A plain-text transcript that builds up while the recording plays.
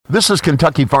This is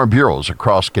Kentucky Farm Bureaus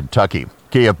across Kentucky.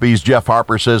 KFB's Jeff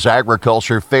Harper says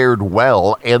agriculture fared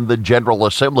well in the General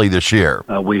Assembly this year.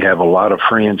 We have a lot of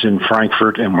friends in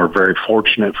Frankfort, and we're very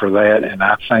fortunate for that. And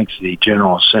I think the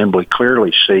General Assembly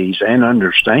clearly sees and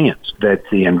understands that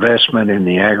the investment in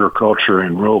the agriculture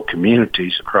and rural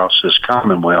communities across this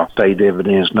Commonwealth pay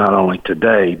dividends not only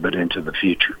today, but into the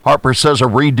future. Harper says a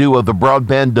redo of the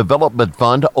Broadband Development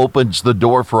Fund opens the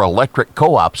door for electric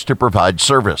co-ops to provide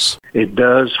service. It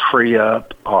does free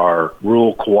up our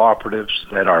rural cooperatives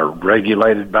that are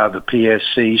regulated by the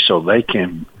PSC so they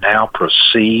can now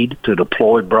proceed to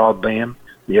deploy broadband.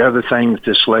 The other thing that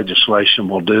this legislation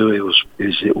will do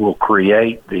is it will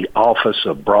create the Office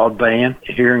of Broadband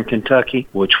here in Kentucky,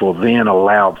 which will then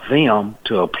allow them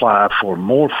to apply for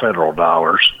more federal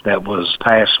dollars that was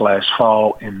passed last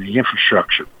fall in the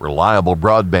infrastructure. Reliable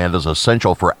broadband is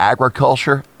essential for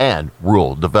agriculture and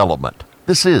rural development.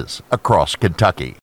 This is Across Kentucky.